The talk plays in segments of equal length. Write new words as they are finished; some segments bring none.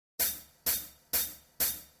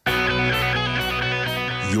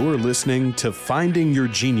You're listening to Finding Your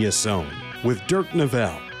Genius Zone with Dirk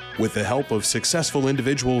Nevelle. With the help of successful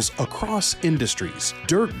individuals across industries,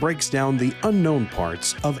 Dirk breaks down the unknown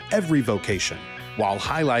parts of every vocation while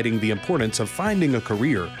highlighting the importance of finding a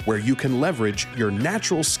career where you can leverage your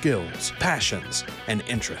natural skills, passions, and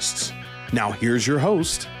interests. Now here's your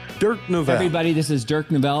host, Dirk Nevelle. Everybody, this is Dirk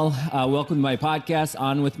Nevelle. Welcome to my podcast.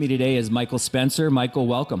 On with me today is Michael Spencer. Michael,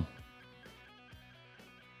 welcome.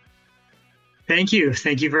 Thank you.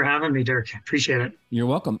 Thank you for having me, Dirk. Appreciate it. You're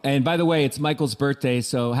welcome. And by the way, it's Michael's birthday,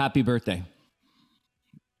 so happy birthday.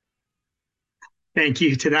 Thank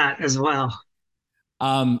you to that as well.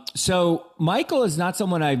 So Michael is not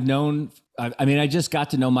someone I've known. I just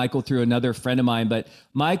got to know Michael through another friend of mine, but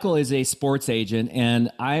Michael is a sports agent and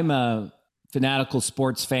I'm a fanatical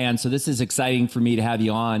sports fan. So this is exciting for me to have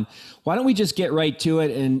you on. Why don't we just get right to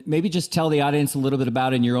it and maybe just tell the audience a little bit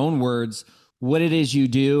about, in your own words, what it is you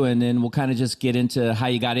do, and then we'll kind of just get into how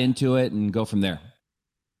you got into it and go from there.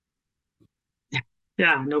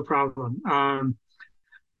 Yeah, no problem.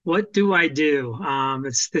 What do I do?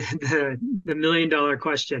 It's the $1 million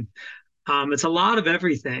question. It's a lot of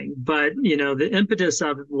everything, but the impetus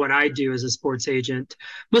of what I do as a sports agent,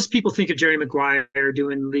 most people think of Jerry Maguire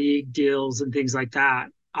doing league deals and things like that.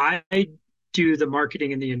 I do the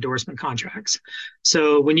marketing and the endorsement contracts.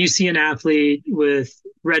 So when you see an athlete with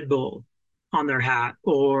Red Bull on their hat,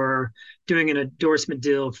 or doing an endorsement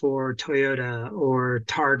deal for Toyota or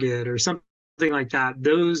Target or something like that,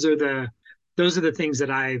 those are the things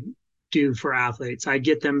that I do for athletes. I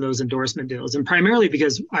get them those endorsement deals, and primarily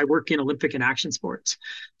because I work in Olympic and action sports.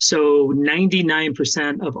 So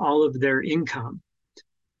 99% of all of their income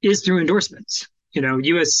is through endorsements.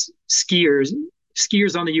 US skiers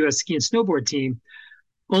on the US ski and snowboard team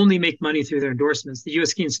only make money through their endorsements. The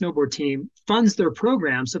US ski and snowboard team funds their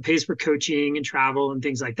program, so pays for coaching and travel and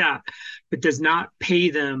things like that, but does not pay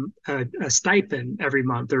them a stipend every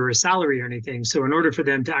month or a salary or anything. So in order for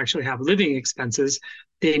them to actually have living expenses,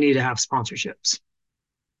 they need to have sponsorships.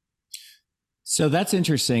 So that's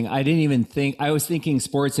interesting. I was thinking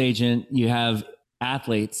sports agent, you have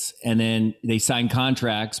athletes and then they sign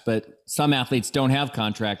contracts, but some athletes don't have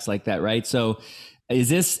contracts like that, right? So is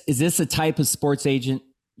this a type of sports agent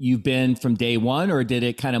you've been from day one, or did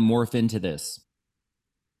it kind of morph into this?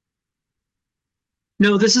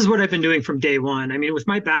 No, this is what I've been doing from day one. I mean, with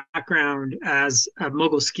my background as a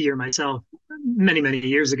mogul skier myself many, many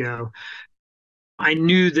years ago, I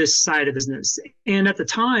knew this side of business. And at the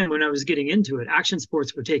time when I was getting into it, action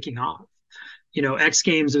sports were taking off. X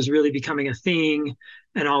Games was really becoming a thing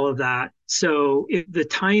and all of that. So the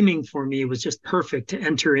timing for me was just perfect to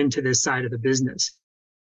enter into this side of the business.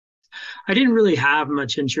 I didn't really have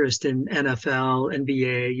much interest in NFL,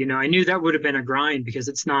 NBA. I knew that would have been a grind because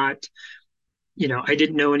it's not, I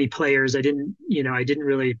didn't know any players. I didn't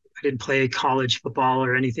play college football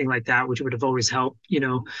or anything like that, which would have always helped,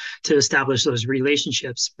 to establish those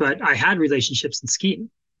relationships. But I had relationships in skiing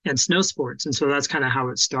and snow sports. And so that's kind of how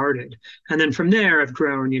it started. And then from there, I've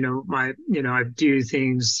grown, I do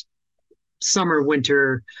things summer,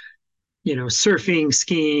 winter, surfing,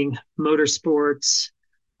 skiing, motorsports.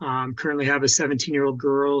 Currently have a 17-year-old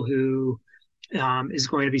girl who is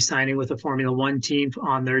going to be signing with a Formula One team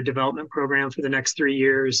on their development program for the next 3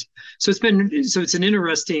 years. So it's an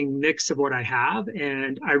interesting mix of what I have,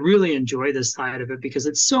 and I really enjoy this side of it because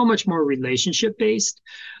it's so much more relationship based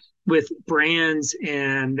with brands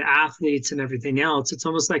and athletes and everything else. It's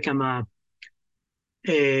almost like I'm I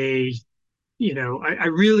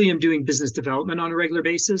really am doing business development on a regular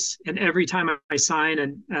basis, and every time I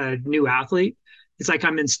sign a new athlete, it's like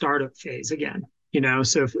I'm in startup phase again,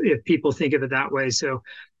 so if people think of it that way. So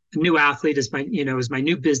a new athlete is my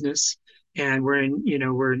new business, and we're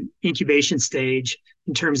in incubation stage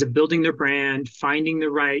in terms of building their brand, finding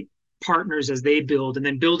the right partners as they build, and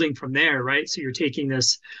then building from there, right? So you're taking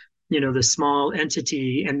this, the small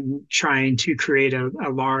entity and trying to create a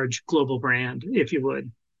large global brand, if you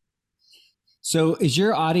would. So is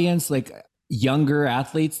your audience like younger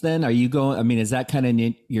athletes then? Is that kind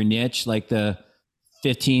of your niche, like the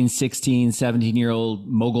 15, 16, 17-year-old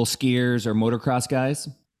mogul skiers or motocross guys?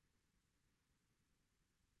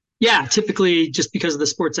 Yeah, typically just because of the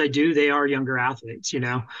sports I do, they are younger athletes, I've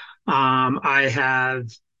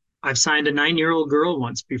signed a 9-year-old girl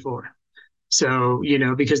once before. So,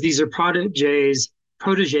 because these are proteges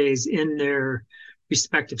in their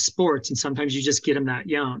respective sports, and sometimes you just get them that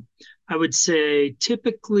young. I would say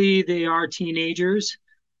typically they are teenagers.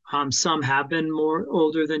 Some have been more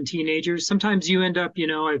older than teenagers. Sometimes you end up,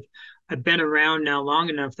 I've been around now long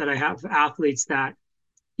enough that I have athletes that,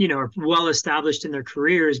 are well established in their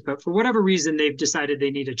careers, but for whatever reason, they've decided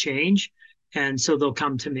they need a change. and so they'll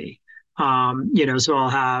come to me. So I'll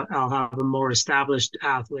have a more established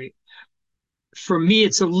athlete. For me,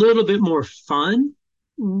 it's a little bit more fun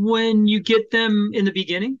when you get them in the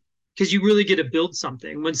beginning because you really get to build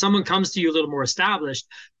something. When someone comes to you a little more established,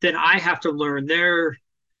 then I have to learn their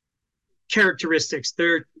characteristics,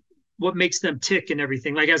 their what makes them tick and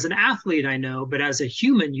everything. Like as an athlete, I know, but as a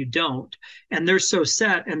human, you don't. And they're so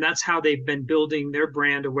set, and that's how they've been building their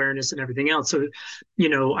brand awareness and everything else. So,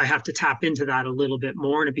 I have to tap into that a little bit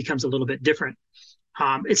more, and it becomes a little bit different.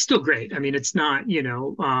 It's still great. I mean, it's not,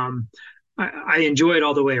 I enjoy it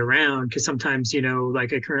all the way around because sometimes,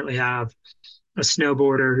 like I currently have a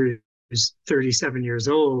snowboarder who's 37 years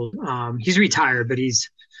old. He's retired, but he's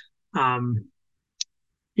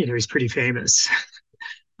pretty famous.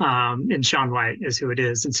 And Sean White is who it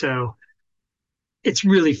is. And so it's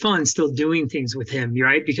really fun still doing things with him,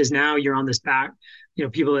 right? Because now you're on this back,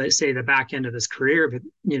 people that say the back end of his career, but,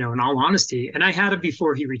 in all honesty, and I had him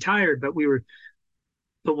before he retired, but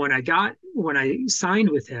when I signed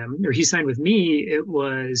with him or he signed with me, it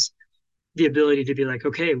was the ability to be like,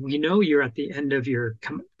 okay, we know you're at the end of your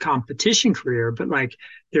competition career, but like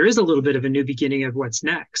there is a little bit of a new beginning of what's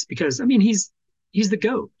next because I mean, he's the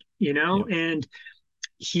GOAT, yeah. And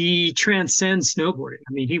he transcends snowboarding.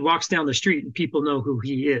 I mean, he walks down the street and people know who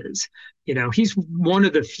he is. He's one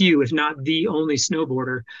of the few, if not the only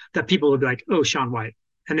snowboarder that people would be like, oh, Sean White,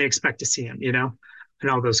 and they expect to see him, and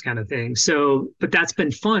all those kind of things. So, but that's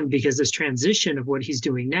been fun because this transition of what he's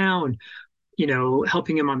doing now and,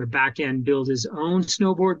 helping him on the back end build his own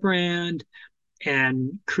snowboard brand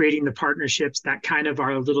and creating the partnerships that kind of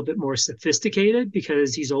are a little bit more sophisticated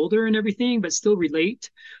because he's older and everything, but still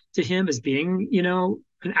relate to him as being,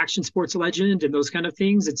 an action sports legend and those kind of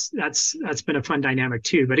things. That's been a fun dynamic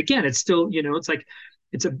too. But again, it's still, it's like,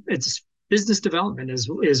 it's business development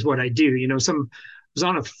is what I do. I was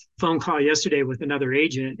on a phone call yesterday with another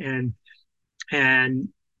agent and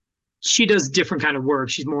she does different kind of work.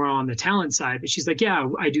 She's more on the talent side, but she's like, yeah,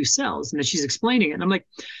 I do sales. And then she's explaining it. And I'm like,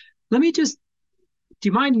 do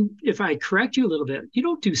you mind if I correct you a little bit? You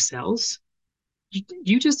don't do sales.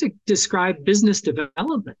 You just describe business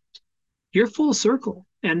development. You're full circle.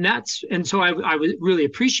 And so I would really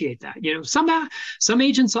appreciate that. Some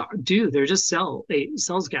agents do, they're just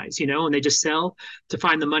sales guys, and they just sell to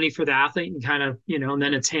find the money for the athlete and kind of, and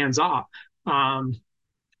then it's hands off.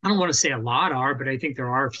 I don't want to say a lot are, but I think there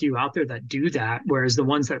are a few out there that do that. Whereas the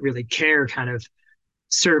ones that really care kind of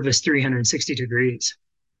service 360 degrees.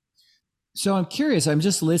 So I'm curious, I'm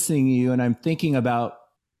just listening to you and I'm thinking about,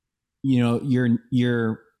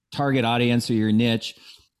 your target audience or your niche.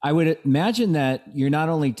 I would imagine that you're not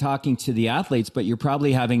only talking to the athletes, but you're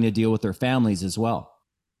probably having to deal with their families as well.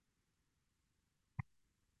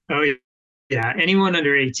 Oh, yeah. Anyone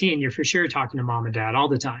under 18, you're for sure talking to mom and dad all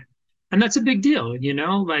the time. And that's a big deal,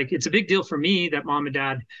 like it's a big deal for me that mom and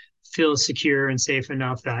dad feel secure and safe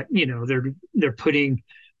enough that, they're putting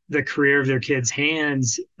the career of their kids'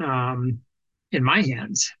 hands in my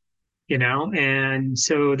hands. And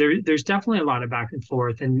so there's definitely a lot of back and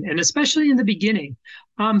forth and especially in the beginning,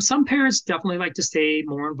 some parents definitely like to stay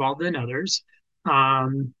more involved than others.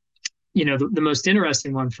 The most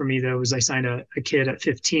interesting one for me though, was I signed a kid at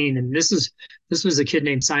 15 and this was a kid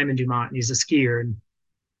named Simon Dumont and he's a skier and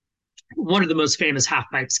one of the most famous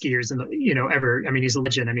half pipe skiers in the, ever. I mean, he's a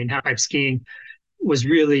legend. I mean, half pipe skiing was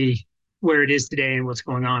really where it is today and what's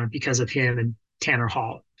going on because of him and Tanner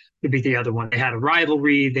Hall would be the other one. They had a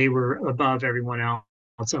rivalry. They were above everyone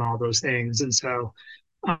else and all those things. And so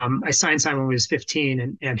I signed Simon when he was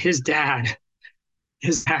 15 and his dad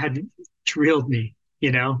drilled me,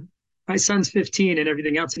 my son's 15 and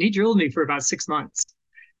everything else. And he drilled me for about 6 months.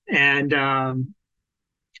 And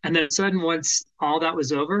then sudden, once all that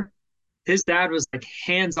was over, his dad was like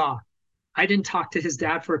hands off. I didn't talk to his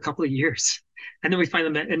dad for a couple of years. And then we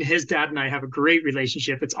finally met and his dad and I have a great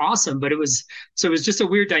relationship. It's awesome. But it was just a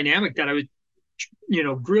weird dynamic that I was,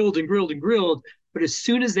 grilled and grilled and grilled. But as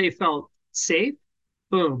soon as they felt safe,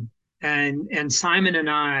 boom. And Simon and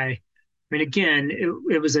I mean, again,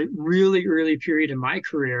 it was a really early period in my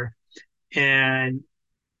career. And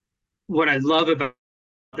what I love about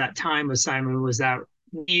that time with Simon was that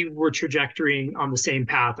we were trajectorying on the same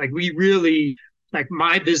path. Like we really, like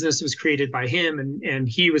my business was created by him and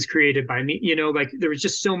he was created by me, like there was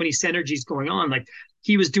just so many synergies going on. Like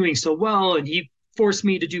he was doing so well and he forced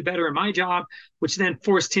me to do better in my job, which then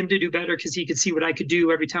forced him to do better because he could see what I could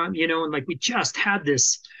do every time, and like we just had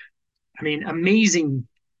this, amazing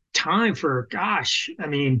time for,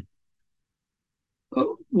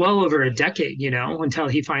 well over a decade, until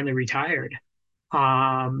he finally retired.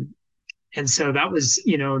 And so that was,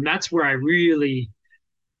 and that's where I really,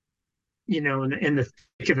 in the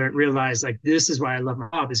thick of it, realize like this is why I love my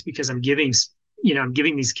job, is because I'm giving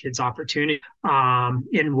these kids opportunity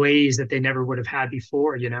in ways that they never would have had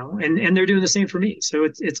before, and they're doing the same for me. So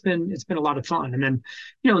it's been a lot of fun. And then,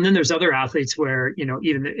 and then there's other athletes where,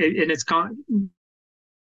 even, and it's gone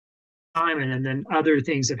time, and then other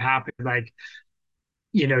things have happened. Like,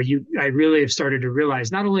 I really have started to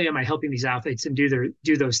realize not only am I helping these athletes and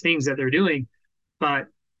do those things that they're doing, but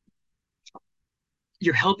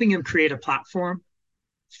you're helping them create a platform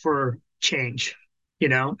for change,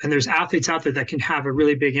 and there's athletes out there that can have a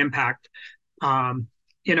really big impact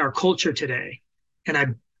in our culture today. And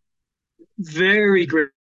I'm very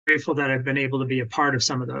grateful that I've been able to be a part of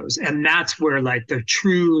some of those. And that's where like the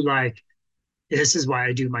true, like, this is why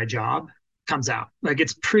I do my job comes out. Like,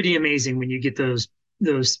 it's pretty amazing when you get those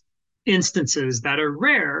instances that are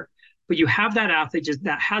rare, but you have that athlete just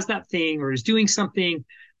that has that thing or is doing something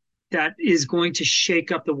that is going to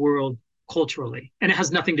shake up the world culturally, and it has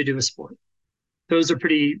nothing to do with sport. Those are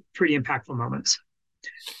pretty impactful moments.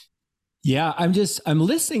 Yeah, I'm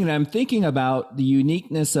listening and I'm thinking about the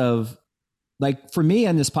uniqueness of, like, for me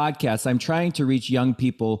on this podcast, I'm trying to reach young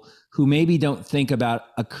people who maybe don't think about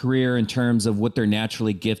a career in terms of what they're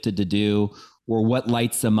naturally gifted to do or what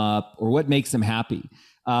lights them up or what makes them happy.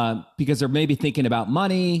 Because they're maybe thinking about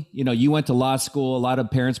money. You went to law school. A lot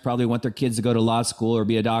of parents probably want their kids to go to law school or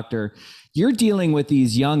be a doctor. You're dealing with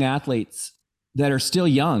these young athletes that are still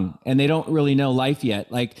young and they don't really know life yet.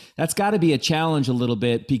 Like, that's got to be a challenge a little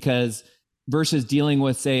bit, because versus dealing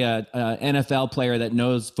with, say, a NFL player that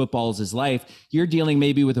knows football is his life, you're dealing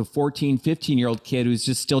maybe with a 14, 15-year-old kid who's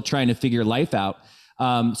just still trying to figure life out.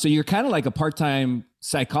 So you're kind of like a part-time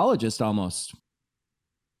psychologist almost.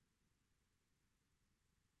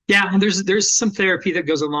 Yeah, and there's some therapy that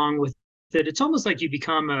goes along with it. It's almost like you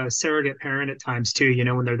become a surrogate parent at times too,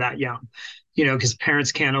 when they're that young, because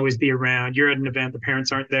parents can't always be around. You're at an event, the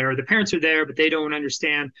parents aren't there. The parents are there, but they don't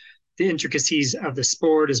understand the intricacies of the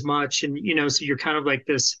sport as much. And, so you're kind of like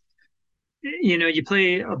this, you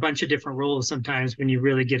play a bunch of different roles sometimes when you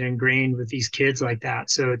really get ingrained with these kids like that.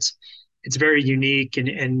 So it's very unique,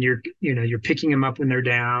 and you're picking them up when they're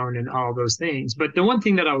down and all those things. But the one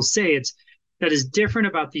thing that I will say that is different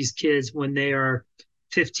about these kids when they are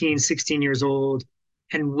 15, 16 years old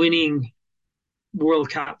and winning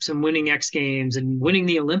World Cups and winning X Games and winning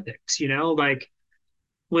the Olympics, like,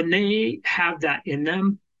 when they have that in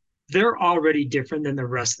them, they're already different than the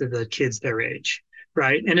rest of the kids their age,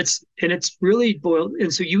 right? And it's really boiled.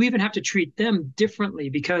 And so you even have to treat them differently,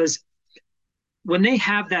 because when they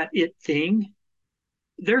have that it thing,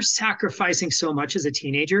 they're sacrificing so much as a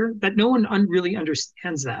teenager that no one really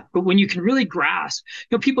understands that. But when you can really grasp,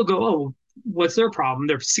 people go, oh, what's their problem?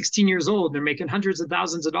 They're 16 years old. They're making hundreds of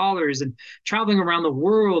thousands of dollars and traveling around the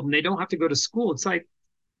world, and they don't have to go to school. It's like,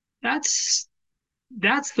 that's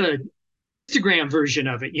the Instagram version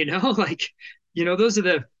of it, like, those are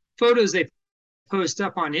the photos they post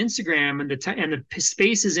up on Instagram, and the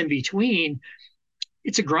spaces in between.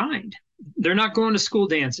 It's a grind. They're not going to school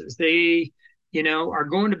dances. They are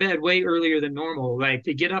going to bed way earlier than normal. Like,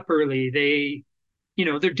 they get up early.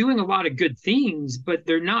 They're doing a lot of good things, but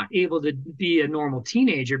they're not able to be a normal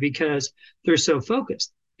teenager because they're so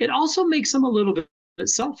focused. It also makes them a little bit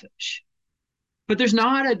selfish. But there's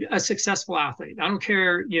not a successful athlete. I don't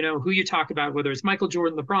care, who you talk about, whether it's Michael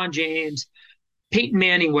Jordan, LeBron James, Peyton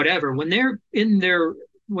Manning, whatever. When they're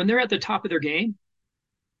at the top of their game,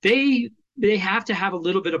 they have to have a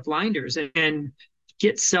little bit of blinders and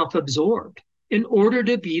get self-absorbed in order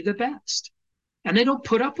to be the best. And they don't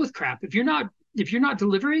put up with crap. If you're not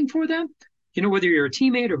delivering for them, whether you're a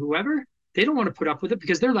teammate or whoever, they don't want to put up with it,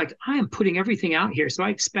 because they're like, I am putting everything out here, so I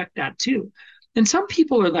expect that too. And some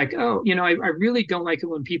people are like, oh, I really don't like it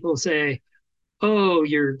when people say, oh,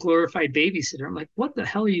 you're a glorified babysitter. I'm like, what the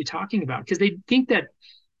hell are you talking about? Because they think that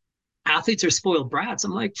athletes are spoiled brats.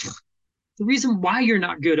 I'm like, the reason why you're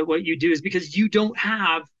not good at what you do is because you don't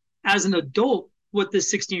have, as an adult, what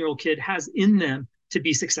this 16-year-old kid has in them to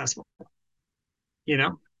be successful.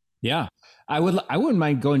 Yeah. I wouldn't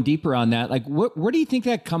mind going deeper on that. Like, where do you think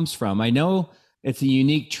that comes from? I know it's a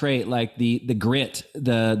unique trait, like the grit,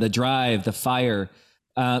 the drive, the fire.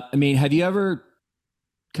 Have you ever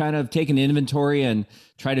kind of taken inventory and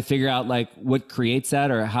try to figure out like what creates that,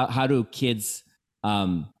 or how do kids,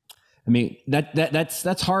 that's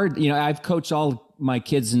hard. I've coached all my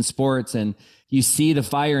kids in sports, and you see the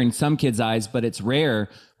fire in some kids' eyes, but it's rare.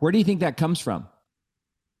 Where do you think that comes from?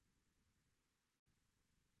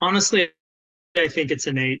 Honestly, I think it's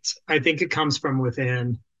innate. I think it comes from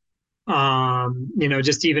within.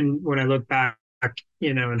 Just even when I look back,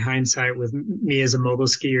 in hindsight with me as a mogul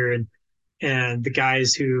skier, And the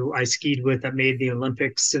guys who I skied with that made the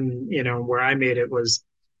Olympics and, where I made it was,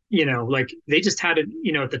 like they just had it,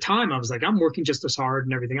 at the time I was like, I'm working just as hard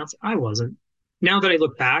and everything else. I wasn't. Now that I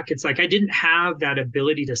look back, it's like I didn't have that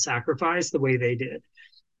ability to sacrifice the way they did.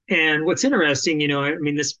 And what's interesting, I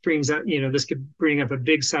mean, this brings up, this could bring up a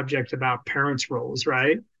big subject about parents' roles,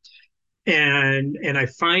 right? And I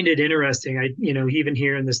find it interesting. Even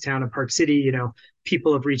here in this town of Park City,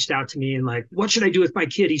 people have reached out to me and like, what should I do with my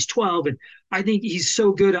kid? He's 12 and I think he's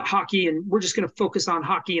so good at hockey and we're just going to focus on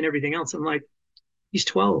hockey and everything else. I'm like, he's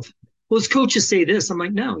 12. Well, his coaches say this. I'm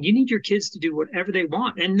like, no, you need your kids to do whatever they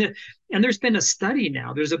want. And there's been a study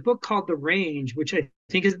now. There's a book called The Range, which I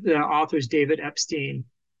think is the author's David Epstein.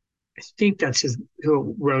 I think that's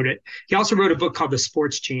who wrote it. He also wrote a book called The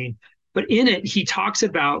Sports Gene. But in it, he talks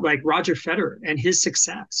about like Roger Federer and his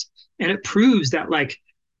success. And it proves that like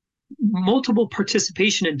multiple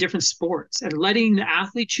participation in different sports and letting the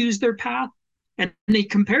athlete choose their path. And they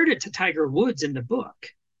compared it to Tiger Woods in the book,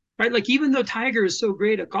 right? Like even though Tiger is so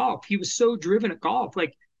great at golf, he was so driven at golf,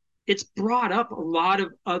 like it's brought up a lot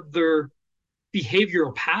of other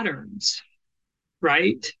behavioral patterns,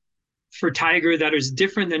 right? For Tiger that is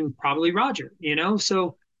different than probably Roger,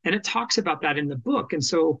 So, and it talks about that in the book. And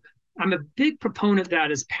so I'm a big proponent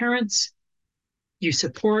that as parents, you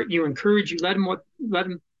support, you encourage, you let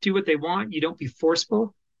them do what they want. You don't be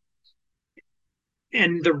forceful.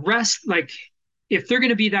 And the rest, like if they're going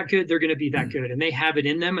to be that good, they're going to be that good and they have it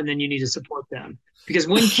in them. And then you need to support them because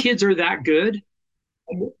when kids are that good,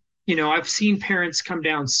 I've seen parents come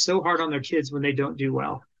down so hard on their kids when they don't do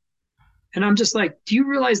well. And I'm just like, do you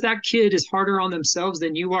realize that kid is harder on themselves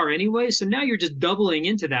than you are anyway? So now you're just doubling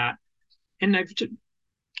into that. And I've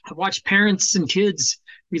watched parents and kids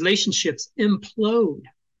relationships implode.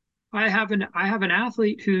 I have an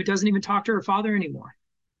athlete who doesn't even talk to her father anymore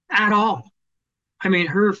at all. I mean,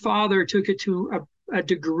 her father took it to a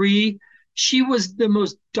degree. She was the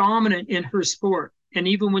most dominant in her sport. And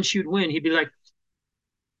even when she would win, he'd be like,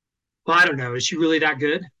 well, I don't know. Is she really that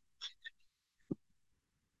good?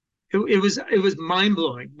 It was mind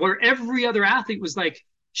blowing. Where every other athlete was like,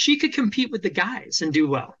 she could compete with the guys and do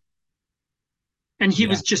well. And he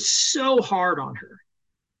was just so hard on her.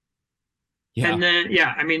 Yeah. And then,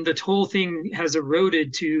 I mean, the whole thing has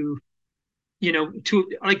eroded to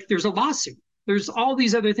like there's a lawsuit. There's all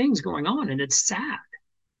these other things going on and it's sad.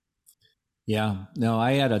 Yeah. No,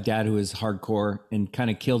 I had a dad who was hardcore and kind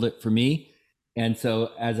of killed it for me. And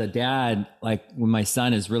so as a dad, like when my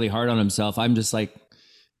son is really hard on himself, I'm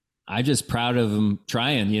just proud of him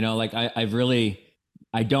trying, like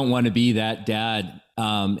I don't want to be that dad.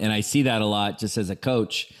 And I see that a lot just as a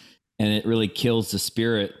coach, and it really kills the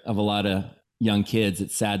spirit of a lot of young kids.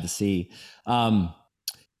 It's sad to see.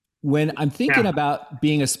 When I'm thinking about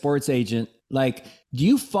being a sports agent, like, do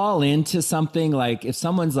you fall into something like if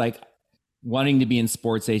someone's like wanting to be in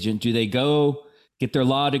sports agent, do they go get their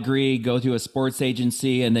law degree, go to a sports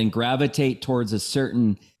agency and then gravitate towards a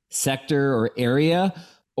certain sector or area?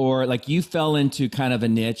 Or like you fell into kind of a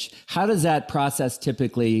niche? How does that process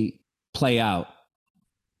typically play out?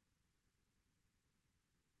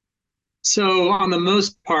 So on the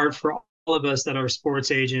most part, for all of us that are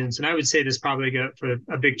sports agents, and I would say this probably for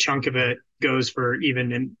a big chunk of it goes for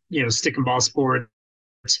even in, stick and ball sports,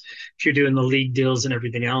 if you're doing the league deals and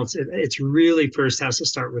everything else, it's really first has to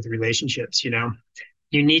start with relationships. You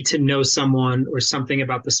need to know someone or something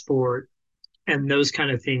about the sport and those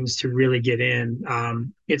kind of things to really get in.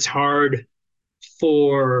 It's hard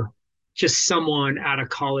for just someone out of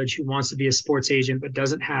college who wants to be a sports agent but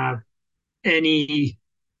doesn't have any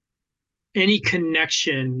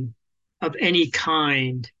connection of any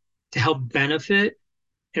kind to help benefit.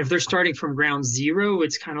 And if they're starting from ground zero,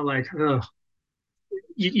 it's kind of like, oh,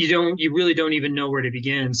 you really don't even know where to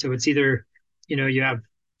begin. So it's either, you have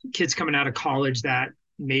kids coming out of college that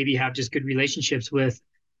maybe have just good relationships with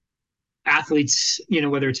athletes,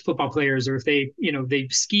 whether it's football players or if they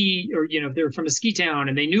ski or, if they're from a ski town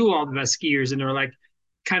and they knew all the best skiers and they're like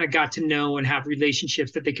kind of got to know and have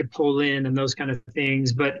relationships that they could pull in and those kind of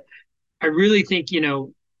things. But I really think,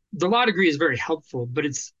 the law degree is very helpful, but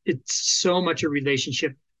it's so much a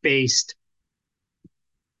relationship based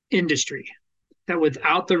industry that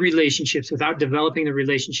without the relationships, without developing the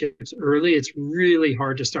relationships early, it's really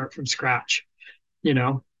hard to start from scratch,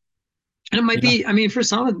 And it might be, I mean, for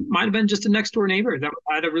some, it might have been just a next door neighbor that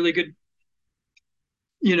had a really good,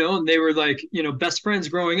 and they were like, best friends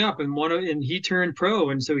growing up and he turned pro.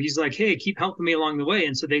 And so he's like, hey, keep helping me along the way.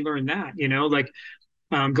 And so they learned that,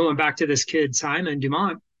 going back to this kid, Simon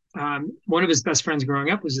Dumont, one of his best friends growing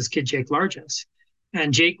up was this kid, Jake Largess.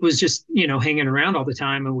 And Jake was just, hanging around all the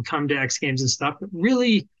time and would come to X Games and stuff. But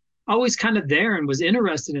really, always kind of there and was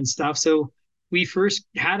interested in stuff. So we first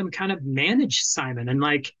had him kind of manage Simon and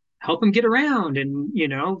like help him get around and, you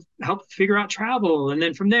know, help figure out travel. And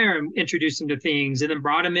then from there, introduce him to things and then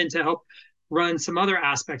brought him in to help run some other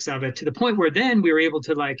aspects of it, to the point where then we were able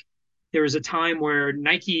to like, there was a time where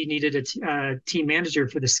Nike needed a team manager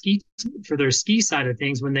for their ski side of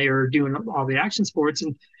things when they were doing all the action sports.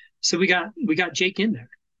 And so we got Jake in there,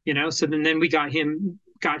 you know, so then we got him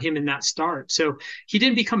in that start. So he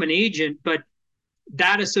didn't become an agent, but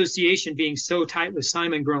that association being so tight with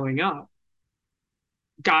Simon growing up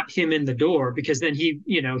got him in the door, because then he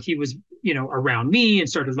was, you know, around me and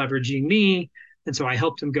started leveraging me. And so I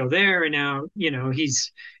helped him go there. And now, you know,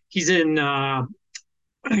 he's in,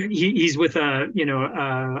 he's with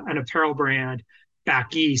an apparel brand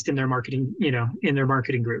back east in their marketing, you know, in their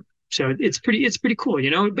marketing group. So it's pretty cool, you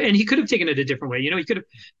know, and he could have taken it a different way. You know, he could have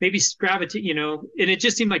maybe gravitated, you know, and it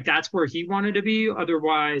just seemed like that's where he wanted to be.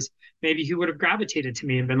 Otherwise, maybe he would have gravitated to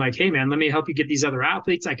me and been like, hey man, let me help you get these other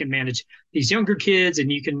athletes. I can manage these younger kids and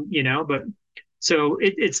you can, you know, but so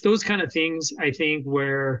it's those kind of things, I think,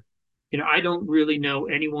 where, you know, I don't really know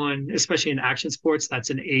anyone, especially in action sports,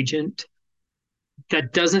 that's an agent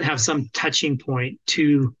that doesn't have some touching point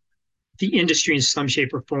to the industry in some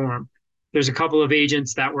shape or form. There's a couple of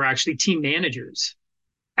agents that were actually team managers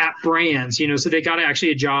at brands, you know, so they got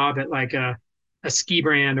actually a job at like a ski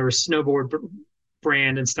brand or a snowboard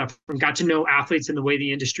brand and stuff, and got to know athletes in the way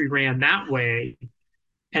the industry ran that way.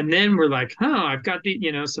 And then we're like, I've got the,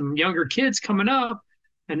 you know, some younger kids coming up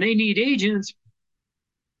and they need agents,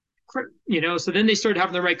 you know, so then they started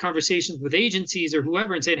having the right conversations with agencies or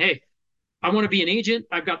whoever and saying, hey, I want to be an agent.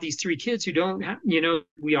 I've got these 3 kids who don't have, you know,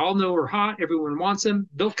 we all know are hot. Everyone wants them.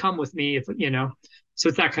 They'll come with me if, you know, so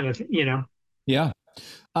it's that kind of, you know. Yeah.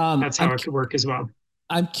 That's how it could work as well.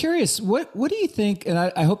 I'm curious, what do you think? And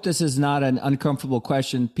I hope this is not an uncomfortable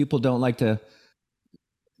question. People don't like to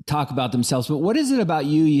talk about themselves, but what is it about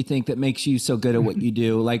you think that makes you so good at what you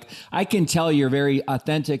do? Like, I can tell you're very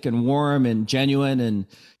authentic and warm and genuine and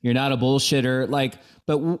you're not a bullshitter. Like,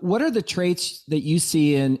 but what are the traits that you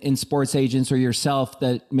see in sports agents or yourself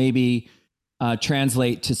that maybe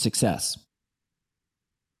translate to success?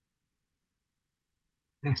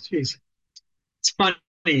 Jeez. It's funny.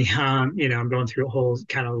 You know, I'm going through a whole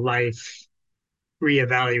kind of life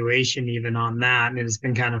reevaluation even on that. And it's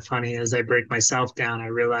been kind of funny as I break myself down, I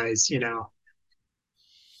realize, you know,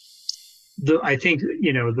 I think,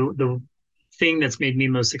 you know, the thing that's made me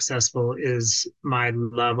most successful is my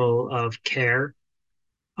level of care.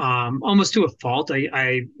 Almost to a fault.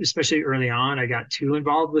 I especially early on, I got too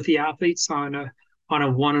involved with the athletes on a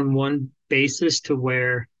one-on-one basis, to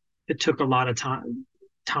where it took a lot of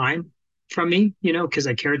time from me, you know, because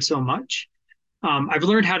I cared so much. I've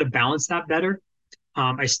learned how to balance that better.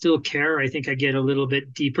 I still care. I think I get a little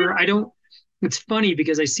bit deeper. It's funny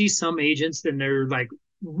because I see some agents and they're like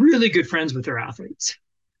really good friends with their athletes,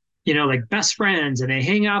 you know, like best friends, and they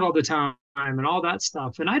hang out all the time and all that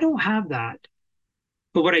stuff. And I don't have that.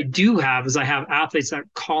 But what I do have is I have athletes that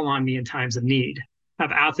call on me in times of need. I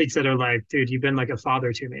have athletes that are like, dude, you've been like a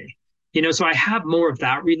father to me, you know, so I have more of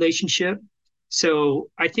that relationship. So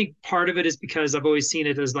I think part of it is because I've always seen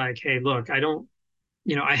it as like, hey, look, I don't,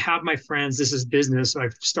 you know, I have my friends, this is business. So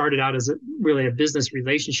I've started out as really a business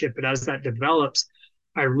relationship, but as that develops,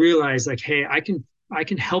 I realize like, hey, I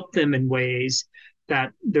can help them in ways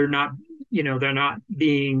that they're not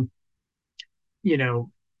being, you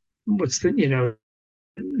know,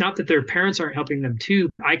 not that their parents aren't helping them too.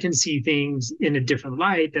 I can see things in a different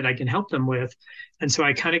light that I can help them with. And so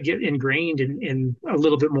I kind of get ingrained in a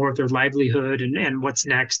little bit more of their livelihood and what's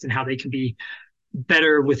next and how they can be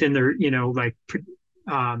better within their, you know, like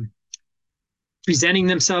presenting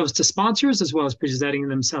themselves to sponsors as well as presenting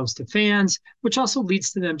themselves to fans, which also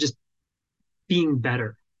leads to them just being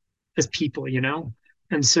better as people, you know?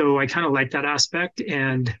 And so I kind of like that aspect.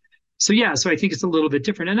 And so, yeah, so I think it's a little bit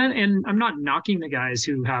different. And I'm not knocking the guys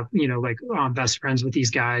who have, you know, like best friends with these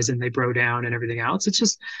guys and they bro down and everything else. It's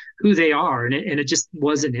just who they are. And it just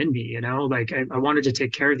wasn't in me, you know, like I wanted to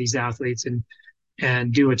take care of these athletes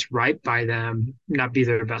and do what's right by them, not be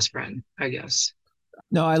their best friend, I guess.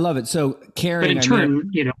 No, I love it. So caring, but in turn,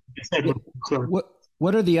 you know,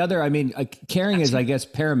 what are the other, I mean, caring is, I guess,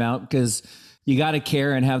 paramount because you got to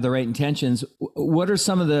care and have the right intentions. What are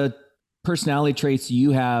some of the personality traits you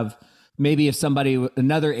have? Maybe if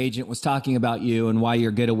another agent was talking about you and why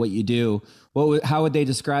you're good at what you do, how would they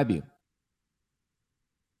describe you?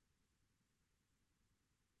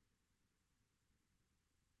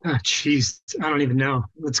 Oh, geez, I don't even know.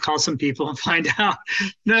 Let's call some people and find out.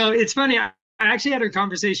 No, it's funny. I actually had a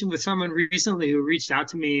conversation with someone recently who reached out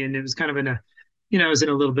to me, and it was kind of in I was in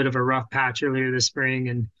a little bit of a rough patch earlier this spring,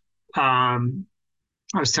 and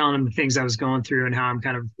I was telling him the things I was going through and how I'm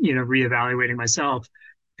kind of, reevaluating myself.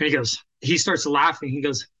 And he starts laughing. He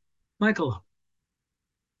goes, Michael,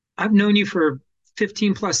 I've known you for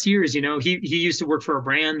 15 plus years. He used to work for a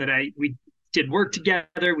brand that we did work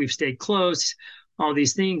together. We've stayed close, all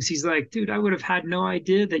these things. He's like, dude, I would have had no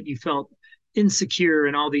idea that you felt insecure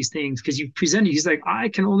and all these things because you presented. He's like, I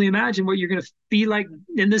can only imagine what you're going to be like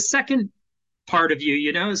in the second part of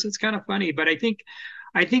you. So it's kind of funny. But I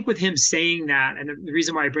think with him saying that, and the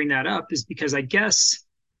reason why I bring that up is because I guess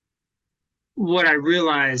what I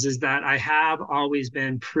realize is that I have always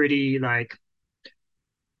been pretty like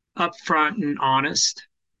upfront and honest,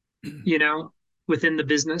 you know, within the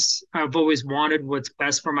business. I've always wanted what's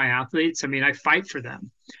best for my athletes. I mean, I fight for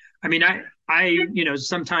them. I mean,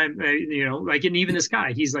 sometimes, like, and even this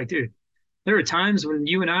guy, he's like, dude, there are times when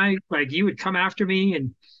you and I, like, you would come after me,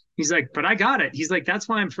 and he's like, but I got it. He's like, that's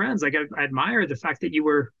why I'm friends. Like, I admire the fact that you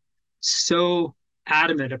were so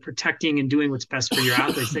adamant of protecting and doing what's best for your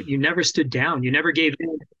athletes, that you never stood down. You never gave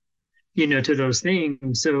in, to those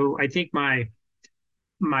things. So I think my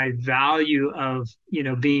value of,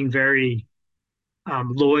 being very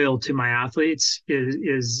loyal to my athletes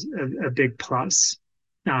is a big plus.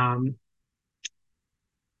 Um,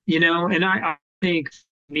 and I think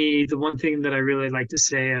me, the one thing that I really like to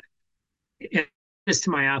say, and this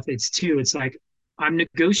to my athletes too, it's like, I'm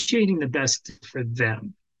negotiating the best for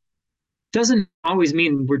them. Doesn't always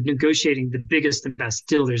mean we're negotiating the biggest and best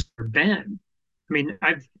deal there's ever been. I mean,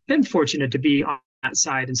 I've been fortunate to be on that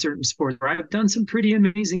side in certain sports where I've done some pretty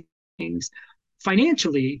amazing things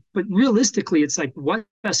financially, but realistically, it's like, what's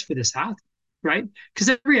best for this athlete, right? Because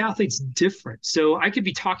every athlete's different. So I could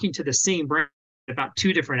be talking to the same brand about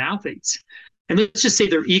two different athletes, and let's just say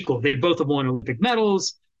they're equal. They both have won Olympic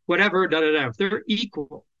medals, whatever, da da da. If they're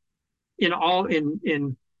equal in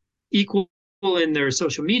equal in their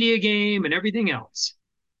social media game and everything else,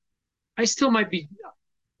 I still might be,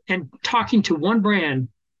 and talking to one brand,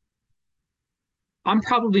 I'm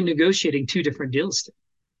probably negotiating two different deals still,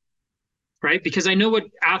 right? Because I know what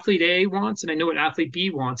athlete A wants and I know what athlete B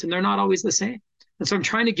wants, and they're not always the same. And so I'm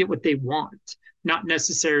trying to get what they want, not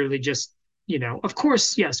necessarily just, of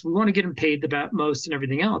course, yes, we want to get them paid the most and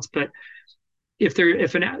everything else. But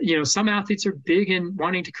some athletes are big in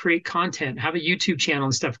wanting to create content, have a YouTube channel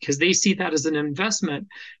and stuff, because they see that as an investment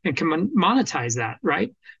and can monetize that,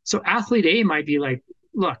 right? So athlete A might be like,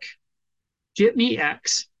 look, get me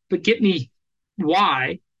X, but get me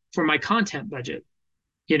Y for my content budget,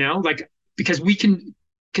 because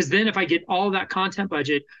then if I get all that content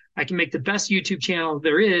budget, I can make the best YouTube channel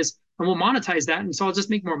there is, and we'll monetize that. And so I'll just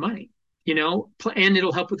make more money, and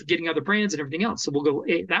it'll help with getting other brands and everything else. So we'll go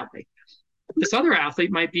that way. This other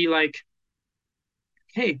athlete might be like,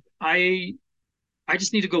 hey, I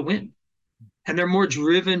just need to go win. And they're more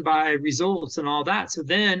driven by results and all that. So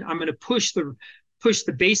then I'm going to push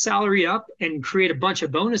the base salary up and create a bunch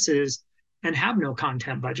of bonuses and have no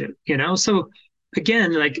content budget, So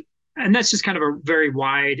again, and that's just kind of a very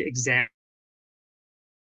wide example.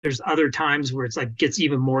 There's other times where it's like gets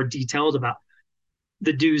even more detailed about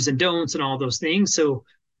the do's and don'ts and all those things. So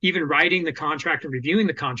even writing the contract and reviewing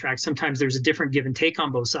the contract, sometimes there's a different give and take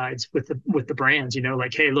on both sides with the brands,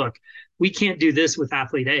 like, hey, look, we can't do this with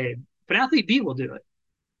athlete A, but athlete B will do it,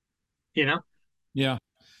 Yeah.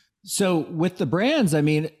 So with the brands, I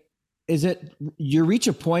mean, is it you reach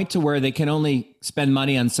a point to where they can only spend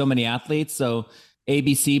money on so many athletes? So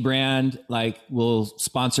ABC brand will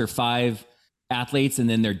sponsor 5 athletes and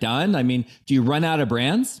then they're done. I mean, do you run out of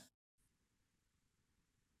brands?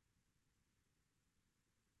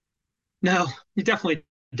 No, you definitely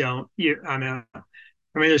don't. I mean,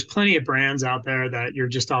 there's plenty of brands out there that you're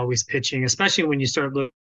just always pitching, especially when you start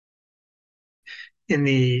looking in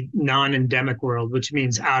the non-endemic world, which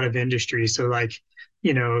means out of industry. So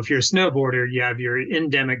if you're a snowboarder, you have your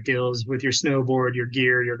endemic deals with your snowboard, your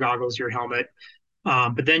gear, your goggles, your helmet.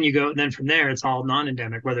 But then from there, it's all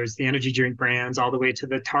non-endemic, whether it's the energy drink brands all the way to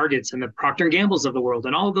the Targets and the Procter and Gambles of the world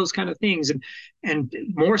and all of those kind of things. And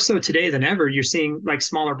more so today than ever, you're seeing like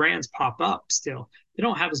smaller brands pop up still. They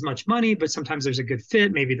don't have as much money, but sometimes there's a good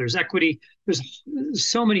fit. Maybe there's equity. There's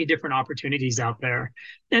so many different opportunities out there.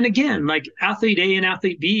 And again, like athlete A and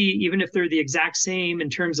athlete B, even if they're the exact same in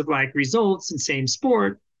terms of like results and same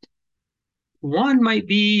sport, one might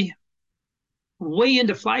be way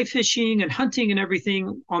into fly fishing and hunting and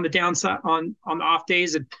everything on the downside on the off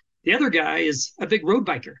days, and the other guy is a big road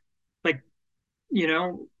biker, like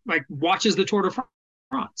watches the Tour de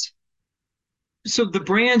France. So the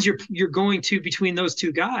brands you're going to between those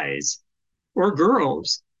two guys or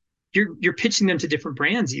girls, you're pitching them to different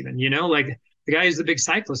brands even, like The guy who's the big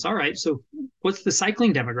cyclist. All right, so what's the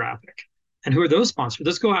cycling demographic? And who are those sponsored?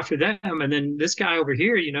 Let's go after them. And then this guy over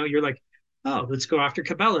here, you're like, oh, let's go after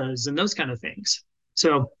Cabela's and those kind of things.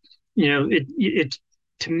 So, it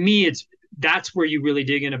to me, that's where you really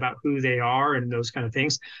dig in about who they are and those kind of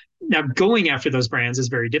things. Now, going after those brands is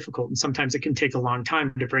very difficult, and sometimes it can take a long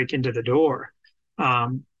time to break into the door.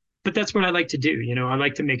 But that's what I like to do. I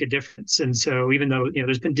like to make a difference. And so, even though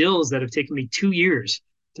there's been deals that have taken me 2 years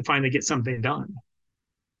to finally get something done,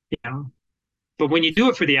 you know. But when you do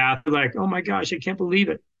it for the athlete, like, oh my gosh, I can't believe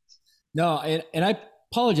it. No, and I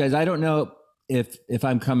apologize. I don't know if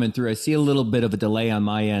I'm coming through. I see a little bit of a delay on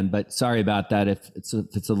my end, but sorry about that if it's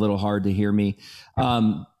a little hard to hear me.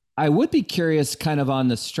 I would be curious kind of on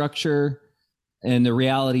the structure and the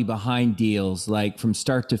reality behind deals, like from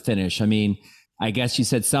start to finish. I mean, I guess you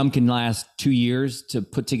said some can last 2 years to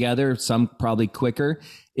put together, some probably quicker.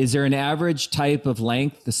 Is there an average type of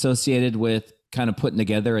length associated with kind of putting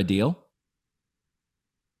together a deal?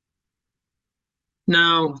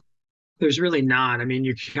 No, there's really not. I mean,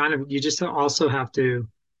 you just also have to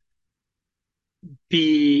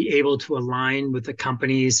be able to align with the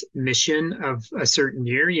company's mission of a certain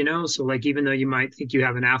year. So like, even though you might think you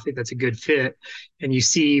have an athlete that's a good fit and you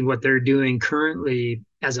see what they're doing currently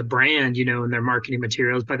as a brand, in their marketing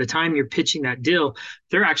materials, by the time you're pitching that deal,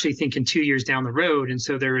 they're actually thinking 2 years down the road. And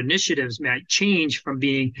so their initiatives might change from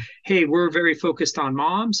being, hey, we're very focused on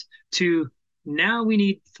moms, to now we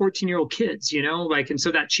need 14-year-old kids, like, and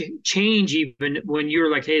so that change, even when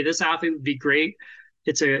you're like, hey, this athlete would be great.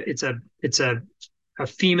 It's a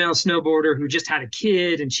female snowboarder who just had a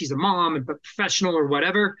kid and she's a mom and professional or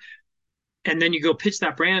whatever. And then you go pitch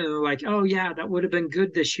that brand and they're like, oh yeah, that would have been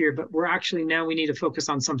good this year, but now we need to focus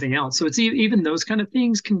on something else. So it's even those kind of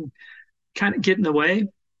things can kind of get in the way,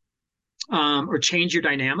 or change your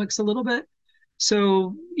dynamics a little bit.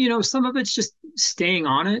 So, some of it's just staying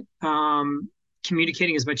on it,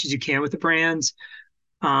 communicating as much as you can with the brands.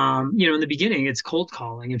 In the beginning, it's cold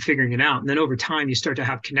calling and figuring it out. And then over time, you start to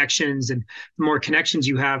have connections, and the more connections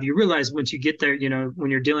you have, you realize once you get there, when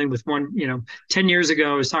you're dealing with one, 10 years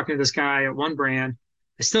ago, I was talking to this guy at one brand.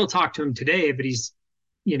 I still talk to him today, but he's,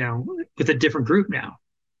 with a different group now.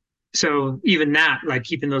 So even that, like,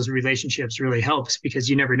 keeping those relationships really helps, because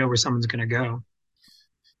you never know where someone's going to go.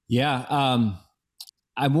 Yeah.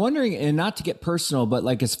 I'm wondering, and not to get personal, but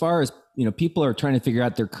like, as far as, people are trying to figure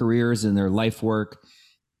out their careers and their life work,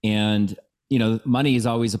 and, money is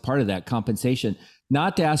always a part of that, compensation.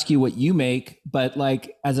 Not to ask you what you make, but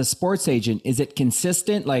like, as a sports agent, is it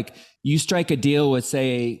consistent? Like, you strike a deal with,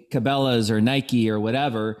 say, Cabela's or Nike or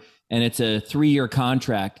whatever, and it's a 3-year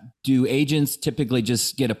contract. Do agents typically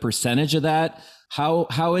just get a percentage of that?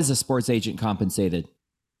 How is a sports agent compensated?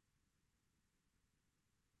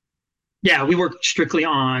 Yeah, we work strictly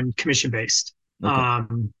on commission based. Okay.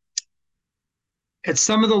 At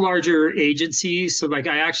some of the larger agencies, so like,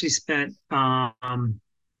 I actually spent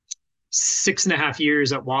 6.5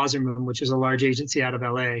 years at Wasserman, which is a large agency out of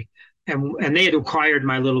LA, and they had acquired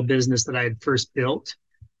my little business that I had first built,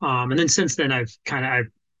 and then since then I've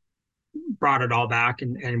brought it all back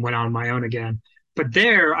and went on my own again. But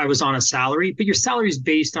there I was on a salary, but your salary is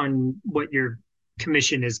based on what your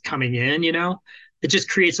commission is coming in. It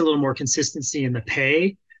just creates a little more consistency in the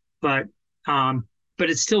pay, but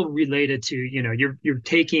it's still related to, you're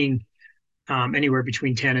taking anywhere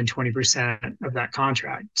between 10 and 20% of that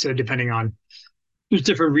contract. So depending on, there's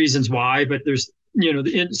different reasons why, but there's,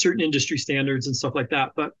 certain industry standards and stuff like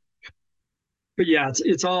that. But yeah,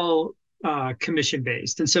 it's all commission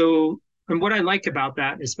based. And what I like about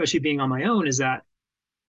that, especially being on my own, is that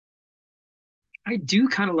I do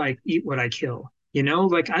kind of like eat what I kill,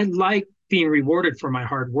 like, I like being rewarded for my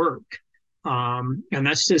hard work. And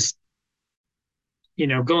that's just,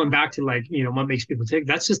 going back to, like, what makes people tick,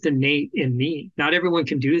 that's just innate in me. Not everyone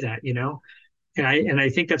can do that, and I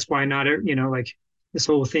think that's why not, like, this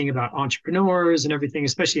whole thing about entrepreneurs and everything,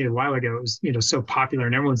 especially a while ago, was, so popular,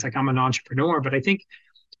 and everyone's like, I'm an entrepreneur. But I think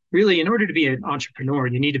really, in order to be an entrepreneur,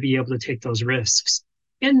 you need to be able to take those risks.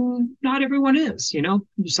 And not everyone is,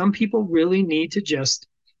 some people really need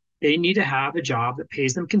to have a job that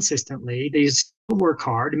pays them consistently. They just work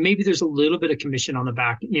hard, and maybe there's a little bit of commission on the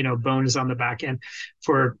back, bonus on the back end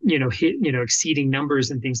for, exceeding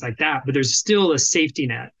numbers and things like that. But there's still a safety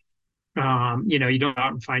net. You don't go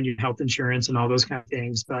out and find your health insurance and all those kind of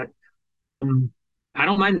things. But I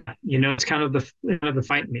don't mind that. It's kind of the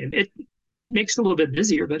fight in me. It makes it a little bit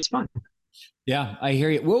busier, but it's fun. Yeah, I hear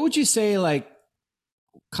you. What would you say, like,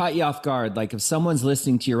 caught you off guard? Like, if someone's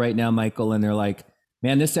listening to you right now, Michael, and they're like,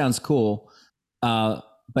 man, this sounds cool,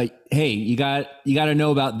 but hey, you got to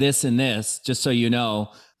know about this and this, just so you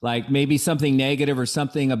know. Like maybe something negative or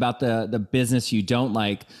something about the business you don't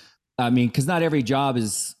like. I mean, because not every job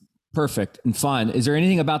is perfect and fun. Is there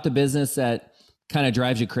anything about the business that kind of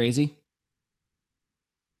drives you crazy?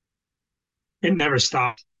 It never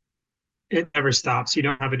stops. It never stops. You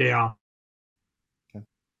don't have a day off. Okay.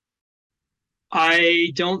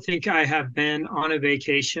 I don't think I have been on a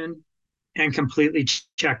vacation and completely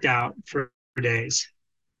checked out for days.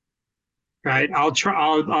 Right? I'll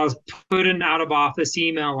put an out of office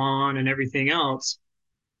email on and everything else,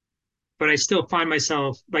 but I still find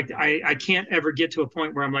myself like I can't ever get to a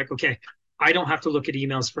point where I'm like, okay, I don't have to look at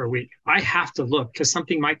emails for a week. I have to look because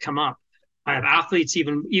something might come up. I have athletes,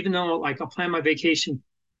 even though like I'll plan my vacation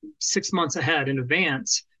 6 months ahead in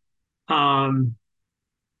advance. Um,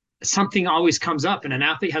 Something always comes up, and an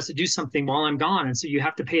athlete has to do something while I'm gone, and so you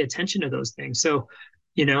have to pay attention to those things. So,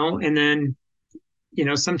 and then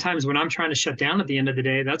sometimes when I'm trying to shut down at the end of the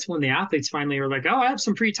day, that's when the athletes finally are like, oh, I have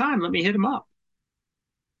some free time. Let me hit them up.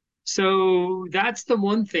 So that's the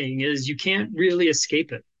one thing is you can't really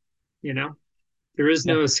escape it. You know, there is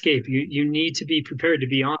Yeah. no escape. You need to be prepared to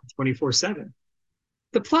be on 24/7.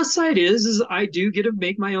 The plus side is I do get to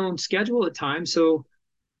make my own schedule at times. So,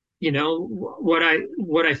 what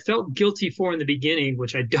I felt guilty for in the beginning,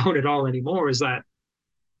 which I don't at all anymore, is that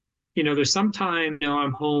there's some time,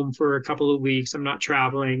 I'm home for a couple of weeks, I'm not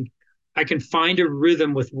traveling. I can find a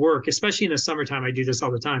rhythm with work, especially in the summertime. I do this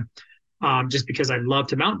all the time, just because I love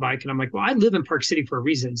to mountain bike. And I'm like, well, I live in Park City for a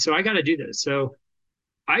reason, so I got to do this. So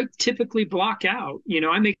I typically block out,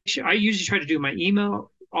 I make sure I usually try to do my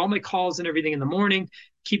email, all my calls and everything in the morning,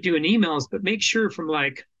 keep doing emails, but make sure from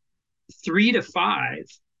like 3 to 5,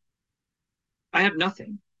 I have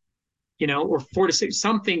nothing, or 4 to 6,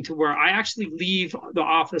 something to where I actually leave the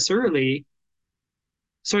office early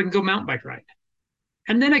so I can go mountain bike ride.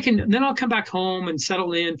 And then I'll come back home and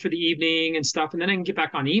settle in for the evening and stuff. And then I can get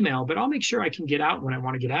back on email, but I'll make sure I can get out when I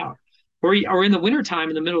want to get out. Or in the wintertime,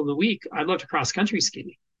 in the middle of the week, I love to cross country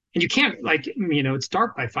ski. And you can't it's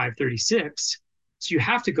dark by 5:36. So you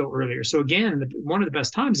have to go earlier. So again, one of the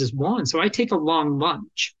best times is 1. So I take a long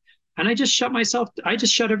lunch and I just shut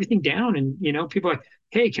everything down. And, people are like,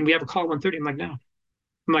 hey, can we have a call at 1:30? I'm like, no.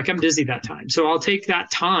 I'm busy that time. So I'll take that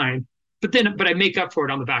time, but I make up for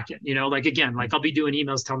it on the back end, like again, like I'll be doing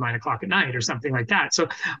emails till 9 o'clock at night or something like that. So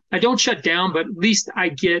I don't shut down, but at least I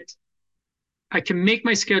can make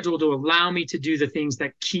my schedule to allow me to do the things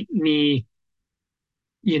that keep me,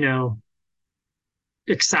 you know,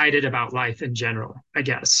 excited about life in general, I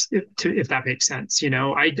guess, if that makes sense.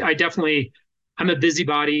 I definitely, I'm a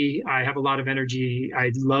busybody. I have a lot of energy.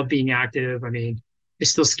 I love being active. I mean, I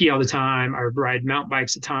still ski all the time. I ride mountain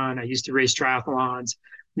bikes a ton. I used to race triathlons.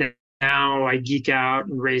 Now I geek out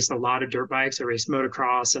and race a lot of dirt bikes. I race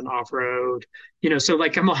motocross and off road, so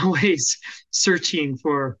like I'm always searching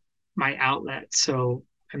for my outlet. So,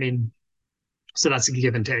 I mean, so that's a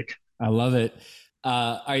give and take. I love it.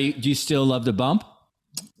 Do you still love to bump?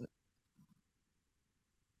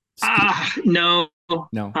 No.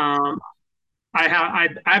 No. I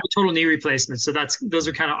have a total knee replacement, so those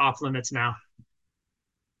are kind of off limits now.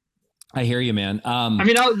 I hear you, man. I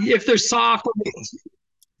mean, if they're soft,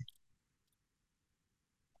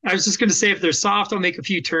 I was just going to say, if they're soft, I'll make a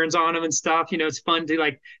few turns on them and stuff. It's fun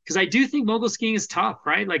to because I do think mogul skiing is tough,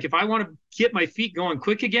 right? Like if I want to get my feet going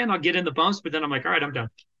quick again, I'll get in the bumps, but then I'm like, all right, I'm done.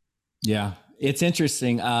 Yeah, it's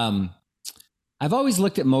interesting. I've always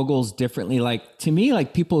looked at moguls differently. Like to me,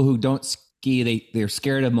 like people who don't ski, they're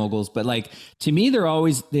scared of moguls, but like to me,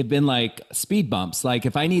 they've been like speed bumps. Like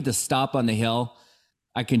if I need to stop on the hill,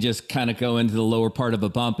 I can just kind of go into the lower part of a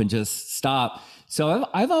bump and just stop. So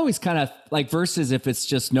I've always kind of like versus if it's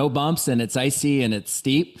just no bumps and it's icy and it's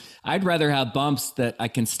steep, I'd rather have bumps that I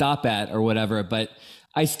can stop at or whatever. But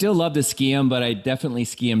I still love to ski them, but I definitely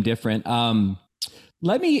ski them different. As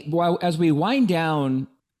we wind down,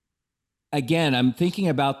 again, I'm thinking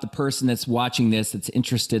about the person that's watching this, that's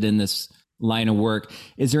interested in this line of work.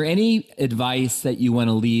 Is there any advice that you want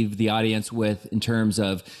to leave the audience with in terms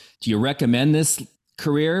of, do you recommend this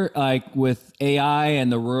career like with AI and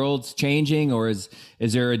the world's changing, or is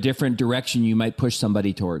there a different direction you might push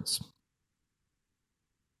somebody towards?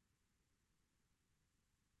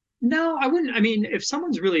 No, I wouldn't. I mean, if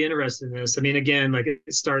someone's really interested in this, I mean, again, like it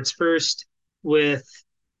starts first with,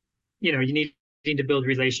 you need to build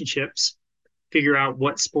relationships, figure out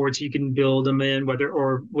what sports you can build them in, whether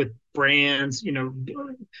or with brands,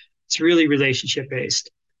 it's really relationship based.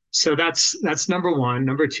 So that's number one.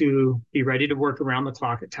 Number two, be ready to work around the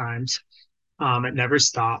clock at times. It never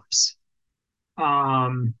stops.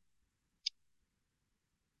 But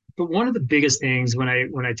one of the biggest things when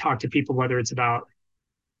I talk to people, whether it's about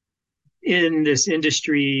in this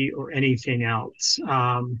industry or anything else,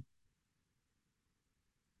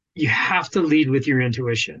 you have to lead with your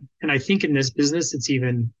intuition. And I think in this business, it's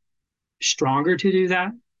even stronger to do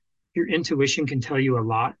that. Your intuition can tell you a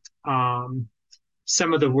lot.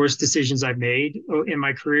 Some of the worst decisions I've made in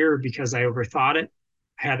my career are because I overthought it.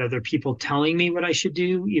 I had other people telling me what I should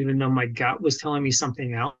do, even though my gut was telling me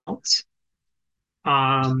something else.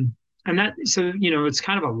 And that, so, it's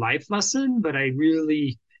kind of a life lesson, but if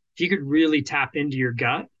you could really tap into your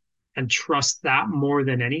gut and trust that more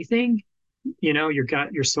than anything, your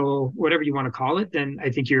gut, your soul, whatever you want to call it, then I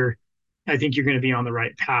think you're going to be on the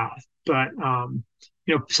right path. But,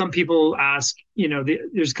 some people ask,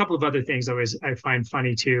 there's a couple of other things I find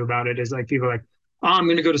funny too about it, is like people are like, oh, I'm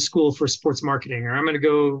going to go to school for sports marketing, or I'm going to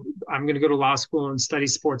go to law school and study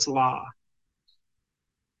sports law.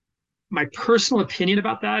 My personal opinion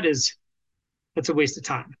about that is that's a waste of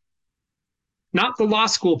time. Not the law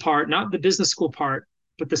school part, not the business school part,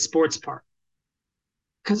 but the sports part.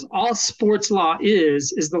 Because all sports law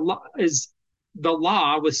is the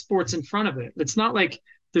law with sports in front of it. It's not like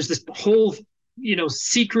there's this whole,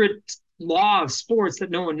 secret law of sports that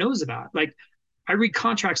no one knows about. Like, I read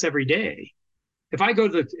contracts every day. If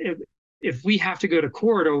we have to go to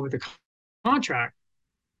court over the contract,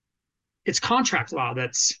 it's contract law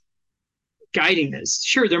that's guiding this.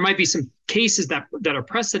 Sure, there might be some cases that are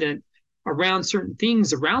precedent around certain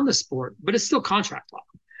things around the sport, but it's still contract law,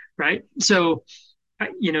 right? So,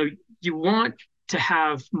 you want to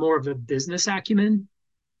have more of a business acumen,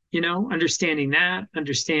 understanding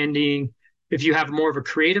if you have more of a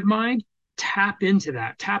creative mind, tap into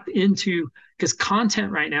that, because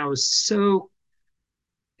content right now is so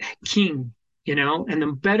king, and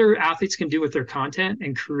the better athletes can do with their content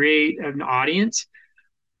and create an audience,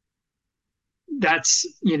 that's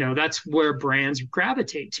where brands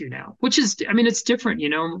gravitate to now, which is, it's different.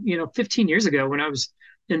 15 years ago when I was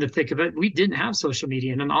in the thick of it, we didn't have social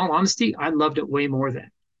media. And in all honesty, I loved it way more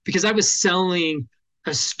then, because I was selling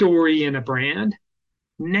a story and a brand.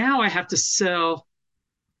 Now I have to sell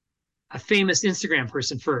a famous Instagram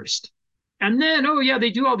person first. And then, oh yeah,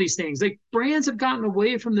 they do all these things. Like, brands have gotten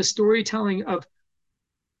away from the storytelling of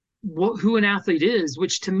who an athlete is,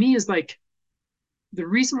 which to me is like, the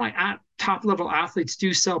reason why top level athletes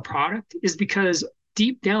do sell product is because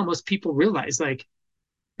deep down, most people realize, like,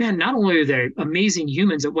 man, not only are they amazing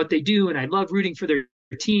humans at what they do, and I love rooting for their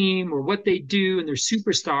team or what they do, and they're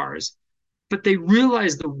superstars, but they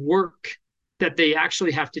realize the work that they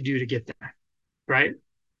actually have to do to get there, right?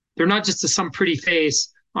 They're not just some pretty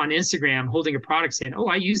face on Instagram holding a product saying, oh,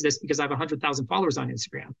 I use this because I have 100,000 followers on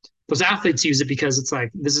Instagram. Those athletes use it because it's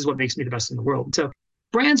like, this is what makes me the best in the world. So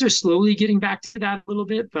brands are slowly getting back to that a little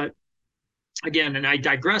bit, but again, and I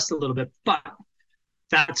digressed a little bit, but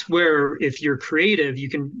that's where, if you're creative, you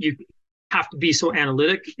have to be so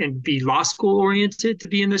analytic and be law school oriented to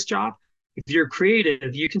be in this job. If you're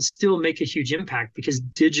creative, you can still make a huge impact, because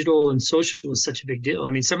digital and social is such a big deal.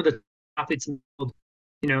 Some of the athletes in the world,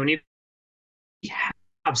 and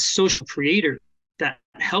have social creators that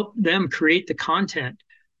help them create the content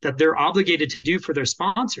that they're obligated to do for their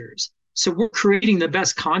sponsors. So we're creating the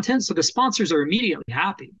best content, so the sponsors are immediately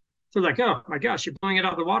happy. They're like, oh my gosh, you're blowing it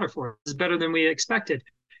out of the water for us. It's better than we expected.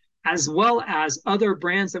 As well as other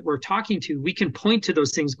brands that we're talking to, we can point to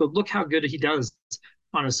those things, but look how good he does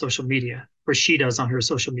on his social media, or she does on her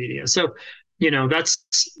social media. So,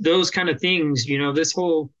 that's those kind of things, this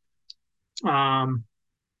whole,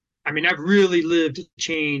 I've really lived a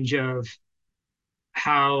change of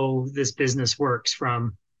how this business works,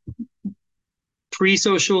 from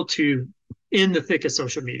pre-social to in the thick of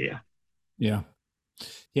social media. Yeah.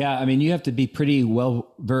 Yeah. You have to be pretty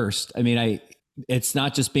well versed. It's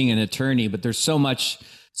not just being an attorney, but there's so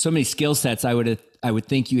many skill sets I would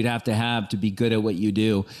think you'd have to be good at what you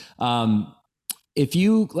do.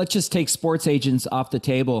 Let's just take sports agents off the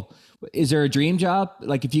table. Is there a dream job?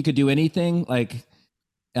 Like, if you could do anything, like,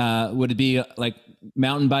 would it be like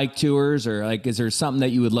mountain bike tours, or like, is there something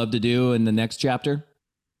that you would love to do in the next chapter?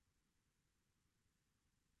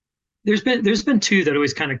 There's been two that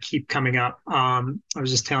always kind of keep coming up. I was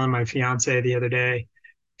just telling my fiance the other day,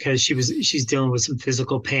 because she's dealing with some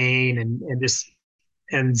physical pain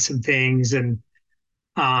and some things, and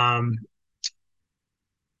having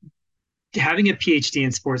a PhD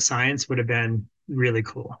in sports science would have been really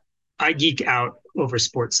cool. I geek out over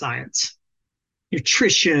sports science,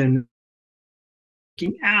 nutrition,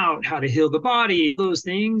 working out, how to heal the body, those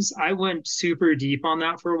things. I went super deep on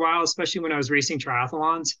that for a while, especially when I was racing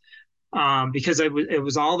triathlons. Because it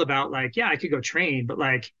was all about, like, yeah, I could go train, but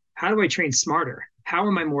like, how do I train smarter? How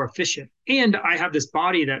am I more efficient? And I have this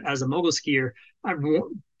body that, as a mogul skier, I've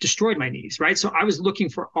destroyed my knees, right? So I was looking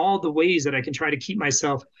for all the ways that I can try to keep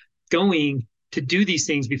myself going to do these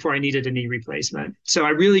things before I needed a knee replacement. So I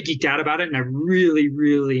really geeked out about it, and I really,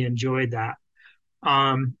 really enjoyed that.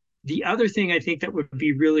 The other thing I think that would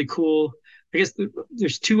be really cool, I guess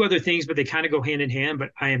there's two other things, but they kind of go hand in hand,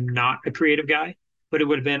 but I am not a creative guy, but it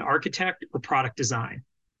would have been architect or product design.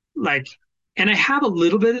 Like, and I have a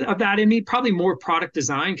little bit of that in me, probably more product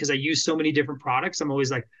design because I use so many different products. I'm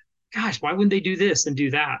always like, gosh, why wouldn't they do this and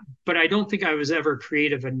do that? But I don't think I was ever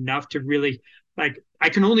creative enough to really, like, I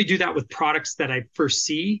can only do that with products that I first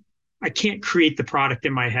see. I can't create the product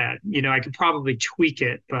in my head. I could probably tweak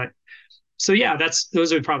it, but so yeah,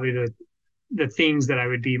 those are probably the things that I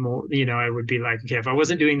would be more, I would be like, okay, if I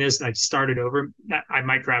wasn't doing this and I started over, I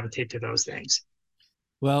might gravitate to those things.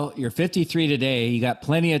 Well, you're 53 today. You got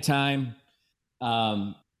plenty of time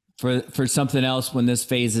for something else when this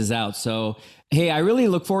phases out. So, hey, I really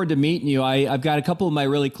look forward to meeting you. I've got a couple of my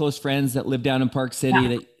really close friends that live down in Park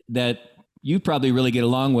City that you probably really get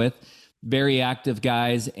along with. Very active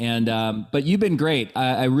guys. And, but you've been great.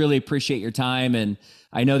 I really appreciate your time. And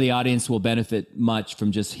I know the audience will benefit much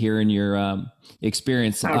from just hearing your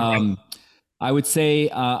experience. Okay. I would say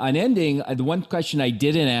on ending, the one question I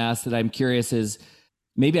didn't ask that I'm curious is,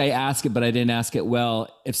 maybe I ask it, but I didn't ask it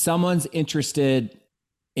well. If someone's interested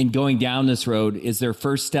in going down this road, is their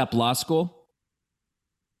first step law school?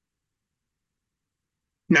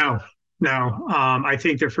 No. I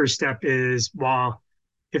think their first step is,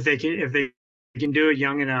 if they can do it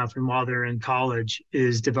young enough and while they're in college,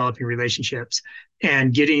 is developing relationships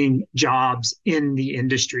and getting jobs in the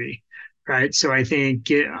industry, right? So I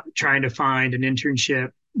think trying to find an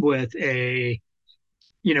internship with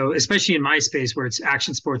especially in my space where it's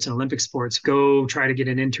action sports and Olympic sports, go try to get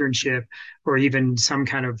an internship or even some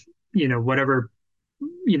kind of, whatever,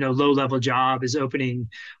 low level job is opening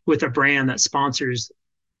with a brand that sponsors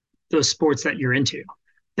those sports that you're into.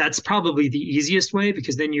 That's probably the easiest way,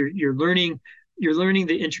 because then you're learning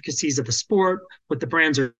the intricacies of the sport, what the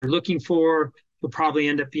brands are looking for. You'll probably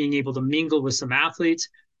end up being able to mingle with some athletes.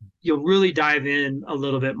 You'll really dive in a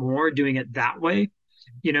little bit more doing it that way.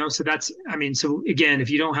 So so again, if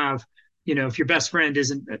you don't have, if your best friend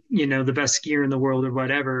isn't, the best skier in the world or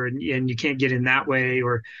whatever, and you can't get in that way,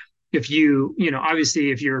 or if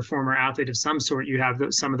obviously if you're a former athlete of some sort, you have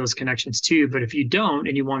some of those connections too. But if you don't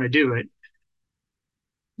and you want to do it,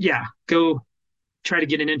 yeah, go try to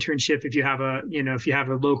get an internship if you have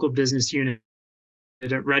a local business unit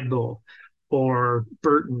at Red Bull or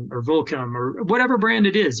Burton or Volcom or whatever brand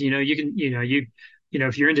it is. You can,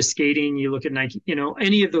 if you're into skating, you look at Nike,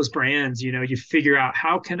 any of those brands, you figure out,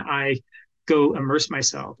 how can I go immerse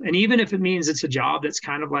myself? And even if it means it's a job that's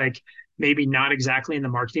kind of like maybe not exactly in the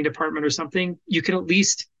marketing department or something, you can at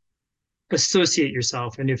least associate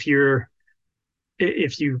yourself. And if you're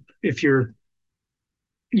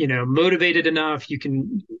motivated enough, you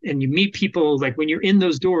can, and you meet people, like when you're in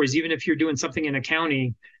those doors, even if you're doing something in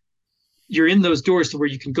accounting, you're in those doors to where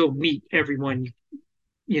you can go meet everyone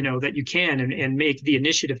that you can, and make the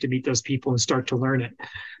initiative to meet those people and start to learn it.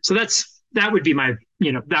 So that would be my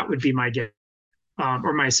gift,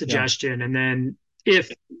 or my suggestion. Yeah. And then if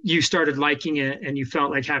you started liking it and you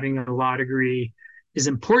felt like having a law degree is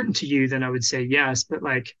important to you, then I would say yes. But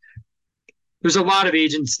like, there's a lot of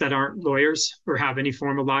agents that aren't lawyers or have any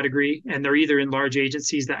form of law degree, and they're either in large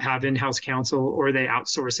agencies that have in-house counsel or they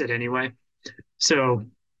outsource it anyway. So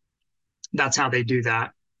that's how they do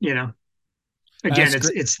that. Again,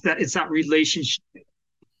 it's that relationship.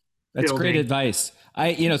 That's building. Great advice.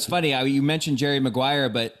 It's funny. You mentioned Jerry Maguire,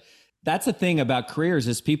 but that's the thing about careers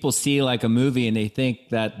is people see like a movie and they think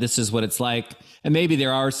that this is what it's like. And maybe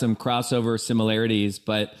there are some crossover similarities,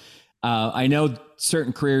 but I know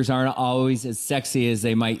certain careers aren't always as sexy as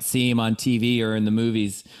they might seem on TV or in the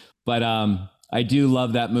movies. But I do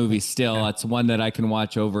love that movie still. Yeah. It's one that I can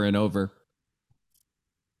watch over and over.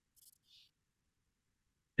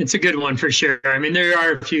 It's a good one for sure. I mean, there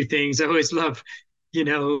are a few things I always love,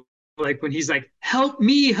 like when he's like, help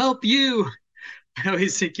me, help you. I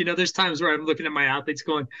always think, there's times where I'm looking at my athletes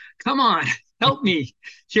going, come on, help me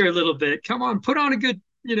here a little bit. Come on, put on a good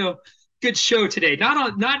show today.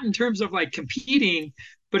 Not in terms of like competing,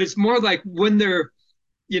 but it's more like when they're,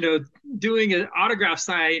 doing an autograph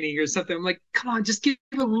signing or something. I'm like, come on, just give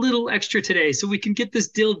a little extra today so we can get this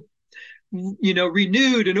deal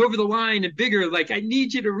renewed and over the line and bigger. Like, I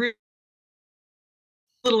need you to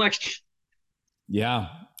little extra. Yeah,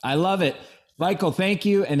 I love it. Michael, thank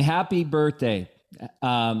you and happy birthday.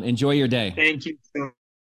 Enjoy your day. Thank you. All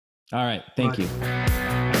right. Thank you.